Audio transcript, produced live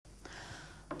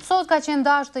Sot ka qenë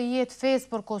dashur të jetë festë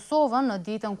për Kosovën në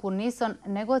ditën kur nisën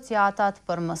negociatat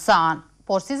për MSA-n.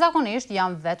 Por si zakonisht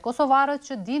janë vetë kosovarët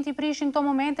që din t'i prishin këto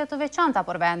momente të veçanta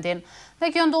për vendin.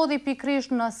 Dhe kjo ndodhi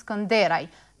pikrisht në Skënderaj.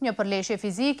 Një përleshje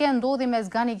fizike ndodhi mes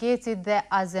Gani Gecit dhe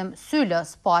Azem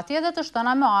Sylës, po atje dhe të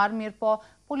shtëna me armë, mirë po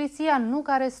policia nuk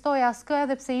arrestoi askë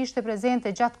edhe pse ishte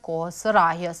prezente gjatë kohës së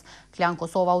rrahjes. Klan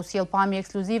Kosova u sjell pamje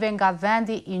ekskluzive nga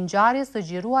vendi i ngjarjes të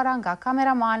xhiruara nga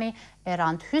kameramani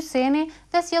Erant Hyseni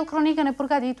dhe sjell kronikën e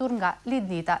përgatitur nga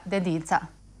Lidnita Dedica.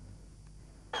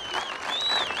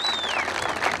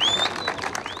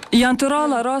 Janë të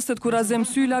ralla rastet kur Azem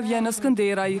Syla vjen në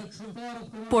Skënderaj.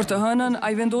 Por të hënën,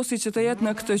 ai vendosi që të jetë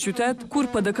në këtë qytet, kur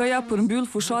PDK-ja përmbyll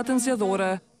fushatën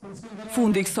zgjedhore.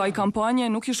 Fundi i kësaj kampanje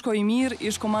nuk i shkoi mirë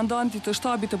ish komandantit të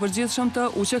shtabit të përgjithshëm të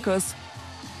UÇK-s.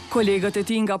 Kolegët e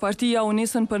tij nga partia u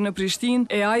nisën për në Prishtinë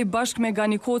e ai bashkë me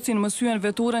Gani Kocin më syen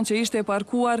veturën që ishte e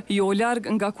parkuar jo larg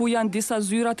nga ku janë disa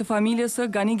zyra të familjes së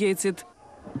Gani Gecit.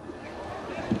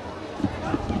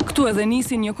 Këtu edhe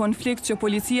nisin një konflikt që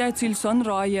policia e cilëson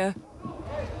raje.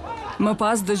 Më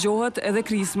pas dëgjohet edhe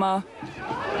krisma.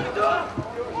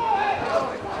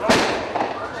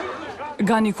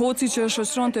 Gani Koci që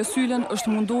shoqëron të Sylën është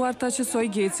munduar të qetësoj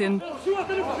Gecin.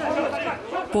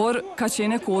 Por ka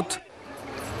qenë e kotë.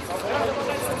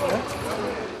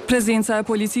 Prezenca e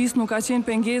policisë nuk ka qenë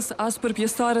pengesë as për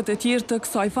pjesëtarët e tjerë të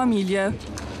kësaj familje.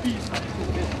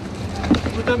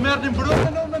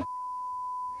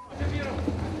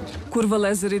 Kur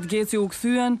vëllezërit Geci u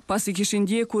kthyen, pasi kishin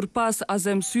ndjekur pas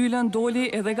Azem Sylën, doli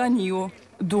edhe Ganiu,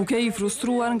 duke i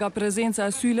frustruar nga prezenca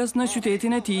e Sylës në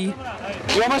qytetin e tij.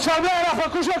 Jo më çfarë po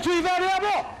kush e kthy i veri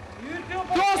apo?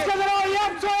 Dos kameroj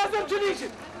jam çfarë të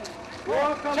çelishit.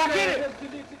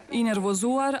 I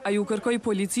nervozuar, ai u kërkoi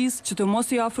policisë që të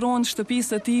mos i afrohen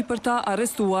shtëpisë së tij për ta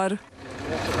arrestuar.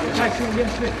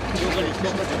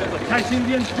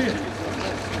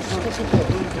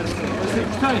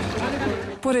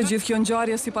 Por e gjithë kjo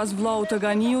ngjarje sipas vllaut të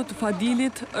Ganiut,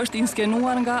 Fadilit, është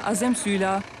inskenuar nga Azem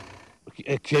Syla.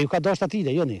 Kjo ju ka dashur atij,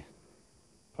 joni.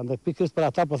 Prandaj pikërisht për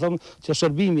ata po them që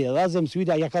shërbimi edhe Azem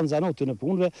Syla ja kanë zanut në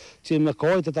punëve që me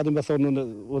kohë të tani më thonë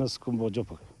unë s'kum bo gjë.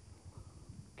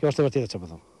 Kjo është e vërtetë çfarë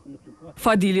po them.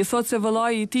 Fadili thot se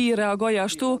vëllai i tij reagoi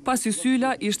ashtu pasi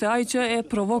Syla ishte ai që e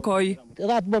provokoi.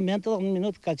 Edhe atë moment, edhe në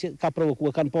minutë ka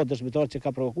provokuar, kanë po dëshmitar që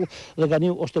ka provokuar dhe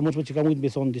Ganiu është e mundshme që ka mujt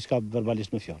më thonë diçka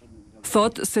verbalisht me fjalë.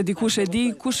 Thot se dikush e di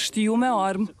kush shtiu me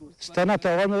armë. Stana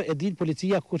të orëve e din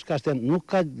policia kush ka shten, nuk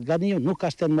ka Ganiu, nuk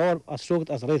ka shten me armë as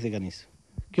shokët as rreth e Ganis.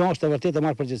 Kjo është e vërtetë e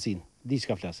marrë përgjegjësinë,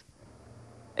 diçka flas.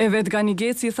 E vet Gani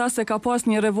Geci tha se ka pas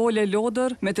një revole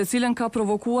lodër me të cilën ka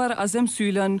provokuar Azem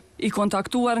Sylën. I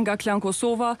kontaktuar nga Klan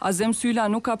Kosova, Azem Syla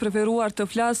nuk ka preferuar të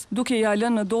flas duke ia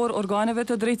lënë në dorë organeve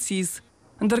të drejtësisë.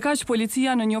 Ndërkaq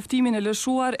policia në njoftimin e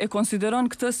lëshuar e konsideron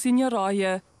këtë si një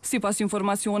rrahje. Sipas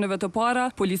informacioneve të para,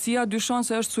 policia dyshon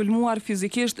se është sulmuar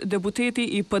fizikisht deputeti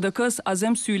i PDK-s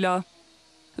Azem Syla.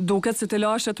 Duket se të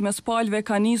lashet mes palëve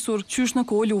ka nisur qysh në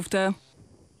kohë lufte.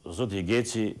 Zoti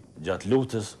Geci gjatë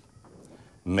luftës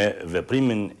me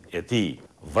veprimin e tij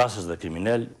vrasës dhe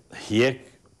kriminal hjek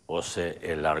ose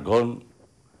e largon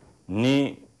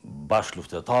një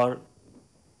bashkëluftetar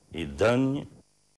i dënj